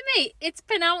said to me, it's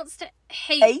pronounced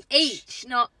H,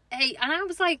 not H. And I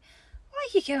was like, what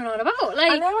are you going on about?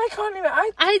 Like, I know, I can't even...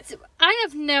 I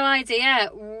have no idea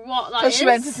what that is. Because she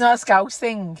went, it's not a Scouse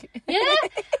thing. Yeah,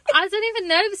 I don't even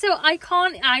know. So I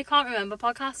can't remember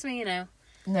podcasts, you know.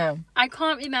 No. I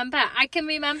can't remember. I can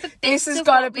remember bits This has of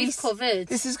gotta what we've covered.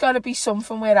 This has got to be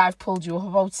something where I've pulled you up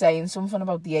about saying something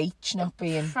about the H not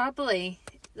being... Probably.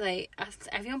 Like,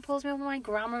 everyone pulls me up on my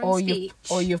grammar and speech.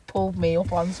 Or you've pulled me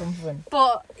up on something.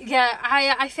 But, yeah,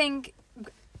 I think...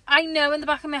 I know in the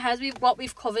back of my head what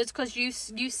we've covered, because you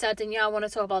said, didn't you, I want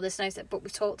to talk about this, and I said, but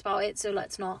we've talked about it, so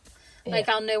let's not. Yeah. Like,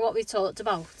 I'll know what we talked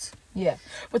about. Yeah.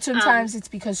 But sometimes it's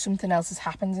because something else has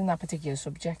happened in that particular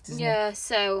subject, isn't it? Yeah,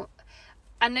 so...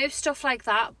 I know stuff like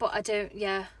that, but I don't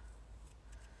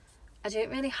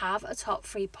really have a top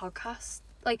 3 podcast.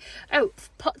 Like,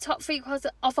 top 3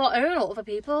 of our own or other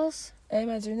people's. I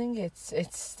don't think it's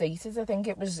stated. I think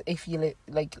it was if you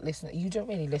listen. You don't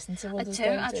really listen to others. I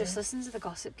don't. I just listen to the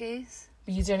Gossip Gays.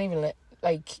 But you don't even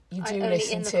you do only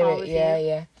listen in the to car it. with Yeah, you.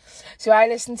 yeah. So I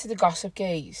listen to the Gossip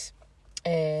Gays,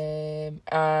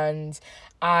 and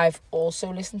I've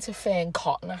also listened to Fern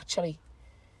Cotton, actually.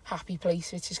 Happy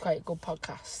Place, which is quite a good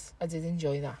podcast. I did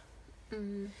enjoy that.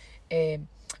 Mm.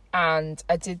 And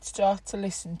I did start to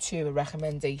listen to a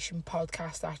recommendation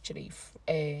podcast, actually,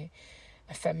 a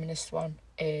feminist one,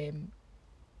 The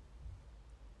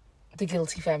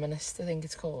Guilty Feminist, I think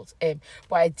it's called.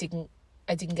 But I didn't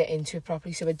get into it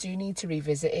properly, so I do need to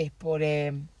revisit it. But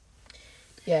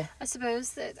yeah, I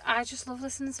suppose that I just love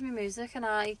listening to my music, and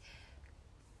I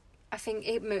think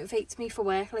it motivates me for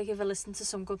work. Like, if I listen to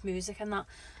some good music and that,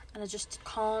 and I just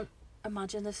can't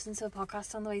imagine listening to a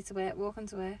podcast on the way to work, walking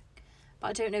to work. But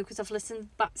I don't know, because I've listened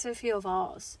back to a few of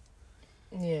ours.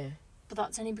 Yeah. But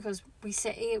that's only because we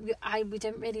sit here. We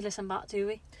don't really listen back, do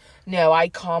we? No, I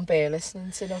can't bear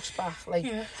listening to us back. Like,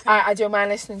 yeah. I don't mind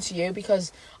listening to you,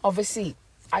 because obviously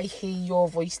I hear your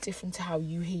voice different to how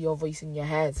you hear your voice in your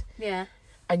head. Yeah.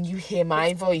 And you hear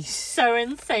my voice. So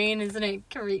insane, isn't it? It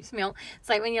creeps me out. It's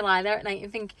like when you lie there at night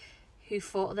and think, who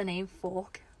thought of the name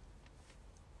Fork?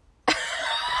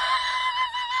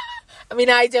 I mean,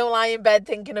 I don't lie in bed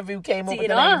thinking of who came up with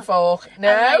the name Fork. No.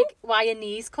 And like, why are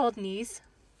knees called knees?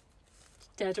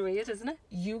 Dead weird, isn't it?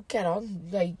 You get on.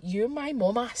 Like, you and my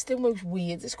mum ask the most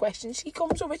weirdest questions. She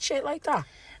comes up with shit like that.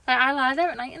 Like, I lie there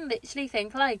at night and literally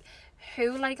think, like,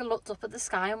 who, like, looked up at the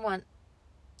sky and went,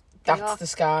 that's the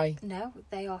sky. No,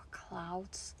 they are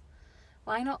clouds.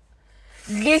 Why not?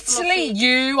 Literally,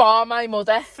 you are my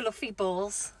mother. Fluffy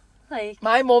balls. Like,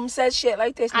 my mum says shit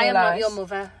like this. I am not your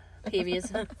mother. Period.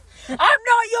 I'm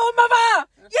not your mother.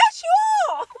 Yes,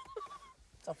 you are.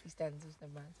 Sophie Stenders,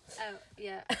 never mind. Oh,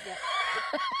 yeah.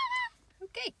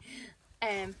 Okay.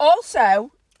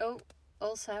 Also.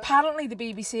 Also. Apparently, the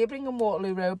BBC are bringing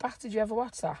Waterloo Road back. Did you ever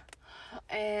watch that?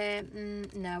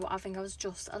 No, I think I was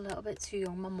just a little bit too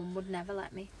young. My mum would never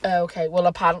let me. Okay, well,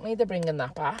 apparently they're bringing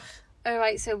that back.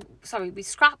 Alright, so, sorry, we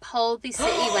scrap Holby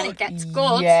City when it gets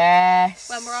good.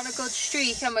 Yes. When we're on a good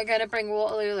streak and we're going to bring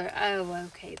Waterloo. Oh,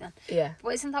 okay then. Yeah.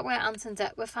 But isn't that where Anton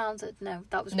Deck were founded? No,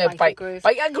 that was Biker Grove.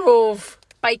 Biker Grove.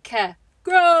 Biker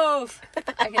Grove.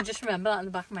 I can just remember that in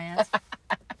the back of my head.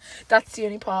 That's the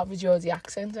only part of a Geordie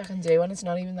accent I can do, and it's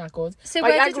not even that good. So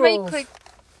where did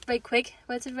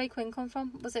Ray Quinn come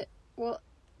from? Was it what?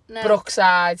 No.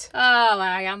 Brookside. Oh,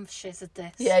 I am shit at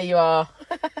this. Yeah, you are.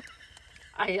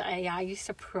 I used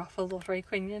to proper love Ray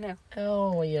Quinn, you know.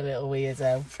 Oh, you little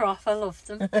weirdo. Proper loved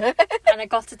him. And I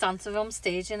got to dance with him on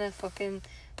stage and I fucking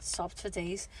sobbed for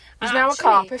days. He's now a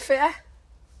carpet fitter.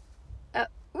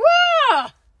 Whoa!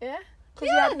 Yeah. Because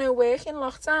he had no work in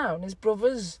lockdown. His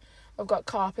brothers have got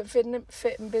carpet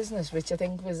fitting business, which I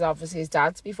think was obviously his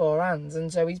dad's beforehand.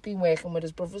 And so he's been working with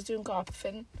his brothers doing carpet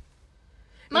fitting.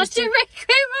 Must you Ray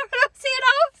Quinn up to your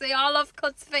house? They all love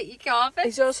cuts to fit your carpet.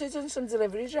 He's also done some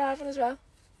delivery driving as well.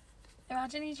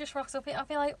 Imagine he just rocks up here. I'll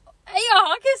be like, hey,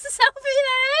 is the selfie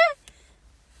there?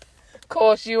 Of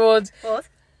course you would. What?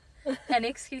 Any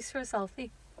excuse for a selfie.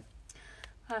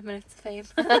 5 minutes of fame.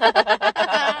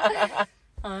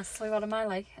 Honestly, what am I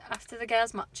like? After the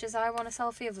girls' matches, I want a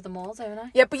selfie of them all, don't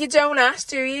I? Yeah, but you don't ask,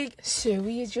 do you? Sue,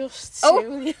 you just...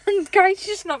 Oh, great,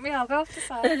 she just knocked me elbow off the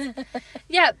side.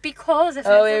 Yeah, because if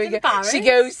here we go. embarrassed... She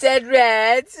goes dead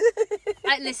red.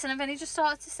 Listen, I've only just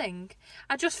started to sing.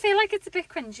 I just feel like it's a bit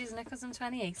cringy, isn't it? Because I'm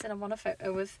 28 and I want a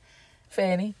photo with...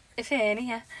 Fanny. Fanny,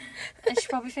 yeah. And she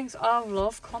probably thinks, oh,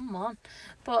 love, come on.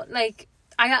 But, like,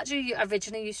 I actually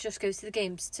originally used to just go to the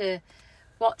games to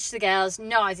watch the girls.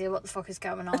 No idea what the fuck is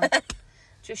going on.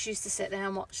 Just used to sit there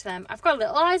and watch them. I've got a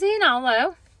little idea now,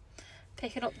 though.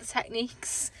 Picking up the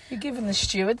techniques. You're giving the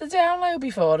steward the download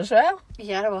before as well.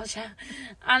 Yeah, I was, yeah.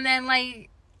 And then, like,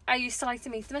 I used to like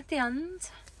to meet them at the end.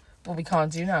 Well, we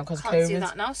can't do now because of COVID. Can't do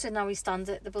that now, so now we stand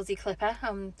at the Bloody Clipper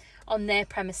on their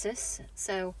premises,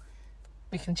 so...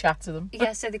 We can chat to them.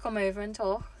 Yeah, so they come over and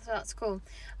talk, so that's cool.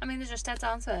 I mean, they're just dead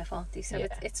down to earth, aren't they? So yeah.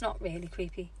 it's not really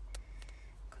creepy.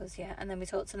 Because, yeah, and then we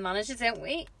talk to the manager, don't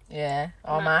we? Yeah,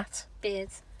 or Matt.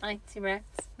 Beards, 90 reds.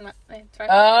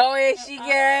 Oh, here she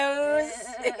goes.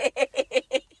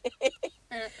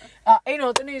 In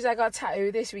other news, I got a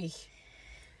tattoo this week.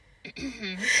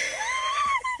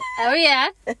 Oh,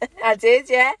 yeah? I did,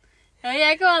 yeah. Oh,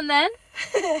 yeah, go on then.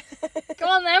 Go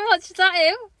on then, what's your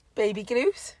tattoo? Baby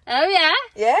Groot. Oh, yeah?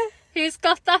 Yeah. Who's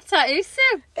got that tattoo,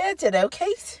 Sue? I don't know,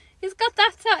 Kate. Who's got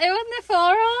that tattoo on the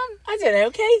forearm? I don't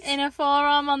know, Kate. In a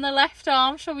forearm on the left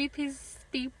arm, shall we please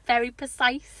be very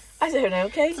precise? I don't know,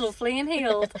 Kate. It's lovely and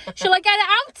healed. Shall I get it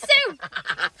out, Sue?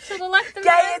 Shall I let them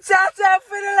Get your tattoo out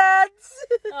for the lads.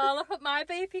 Oh, look at my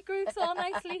baby Groot's all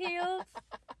nicely healed.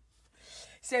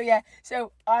 So, yeah.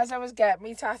 So, as I was getting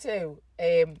me tattoo,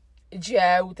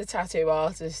 Joe, the tattoo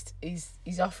artist,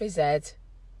 he's off his head.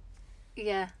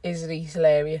 Yeah. Isn't he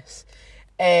hilarious?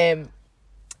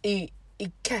 He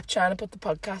kept trying to put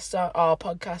our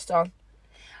podcast on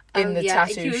in the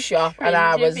tattoo shop, and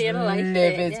I was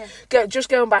livid. Yeah. Just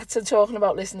going back to talking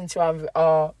about listening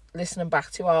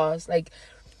back to ours, like,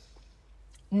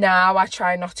 now I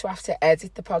try not to have to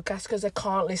edit the podcast because I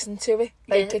can't listen to it.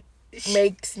 Like, it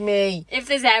makes me if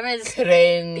there's errors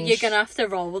cringe. You're gonna have to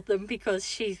roll with them because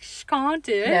she can't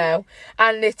do it. No,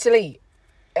 and literally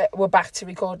we're back to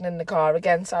recording in the car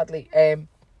again, sadly.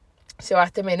 So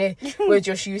at the minute we're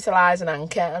just utilising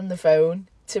Anchor and the phone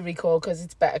to record because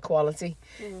it's better quality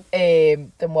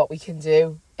than what we can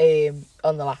do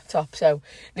on the laptop. So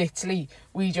literally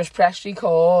we just press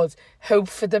record, hope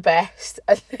for the best,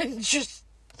 and then just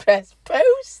press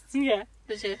post. Yeah,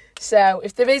 for sure. So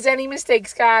if there is any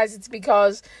mistakes, guys, it's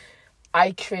because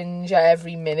I cringe at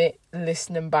every minute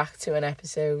listening back to an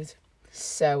episode.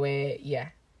 So yeah.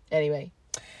 Anyway,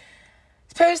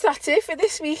 suppose that's it for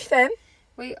this week then.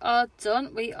 We are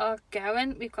done. We are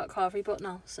going. We've got carvery butt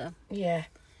now, so yeah.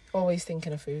 Always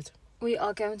thinking of food. We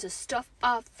are going to stuff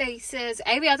our faces.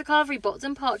 Hey, we had a carvery butt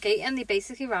in Parkgate and they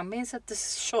basically ran me and said there's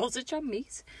a shortage on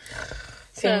meat.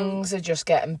 Things are just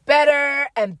getting better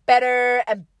and better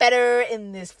and better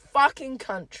in this fucking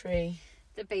country.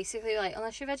 They're basically like,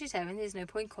 unless you're vegetarian, there's no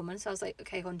point coming. So I was like,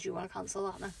 okay, hon, do you want to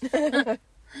cancel that now?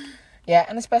 Yeah,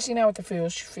 and especially now with the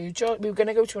food short, we were going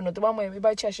to go to another one, weren't we,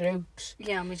 by Cheshire Oaks?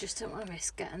 Yeah, and we just don't want to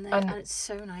risk getting there, and it's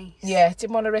so nice. Yeah,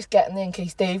 didn't want to risk getting there in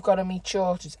case they've got a meat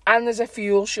shortage, and there's a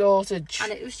fuel shortage.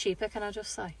 And it was cheaper, can I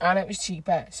just say? And it was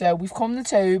cheaper. So we've come to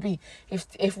Toby.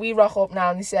 If we rock up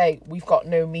now and they say, we've got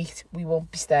no meat, we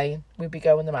won't be staying. We'll be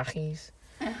going to Mackey's.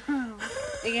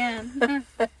 Again.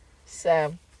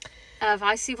 So. If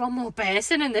I see one more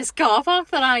person in this car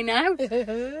park that I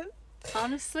know.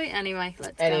 Honestly, anyway,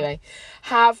 let's go.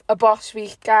 Have a boss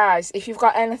week, guys. If you've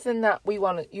got anything that you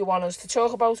want us to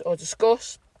talk about or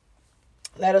discuss,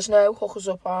 let us know. Hook us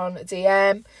up on a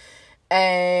DM.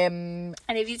 And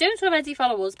if you don't already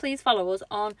follow us, please follow us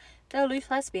on the Loose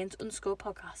Lesbians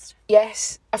 _podcast.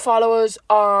 Yes, follow us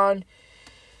on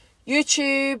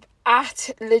YouTube at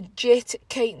Legit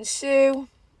Kate and Sue.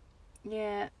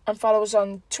 Yeah. And follow us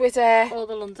on Twitter. All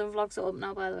the London vlogs are up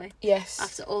now, by the way. Yes.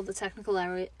 After all the technical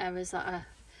errors that I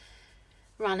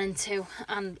ran into,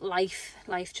 and life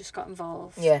just got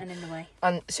involved and in the way.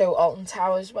 And so Alton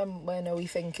Towers, when are we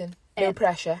thinking? No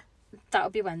pressure. That'll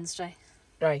be Wednesday.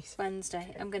 Right.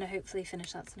 Wednesday. I'm going to hopefully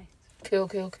finish that tonight. Cool.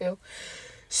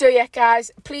 So yeah,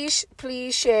 guys, please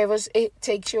share us. It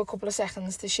takes you a couple of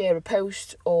seconds to share a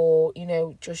post, or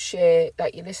just share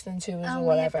that you're listening to us or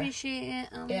whatever. We appreciate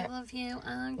it. We love you,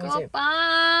 and We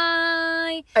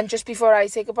goodbye. And just before I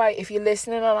say goodbye, if you're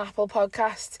listening on Apple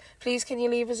Podcasts, please can you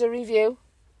leave us a review?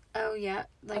 Oh yeah,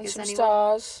 and some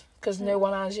stars, because no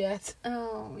one has yet.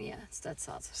 Oh yeah, it's dead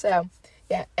sad. So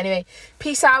yeah. Anyway,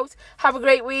 peace out. Have a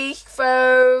great week,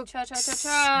 folks.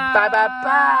 Ciao.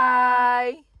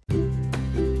 Bye.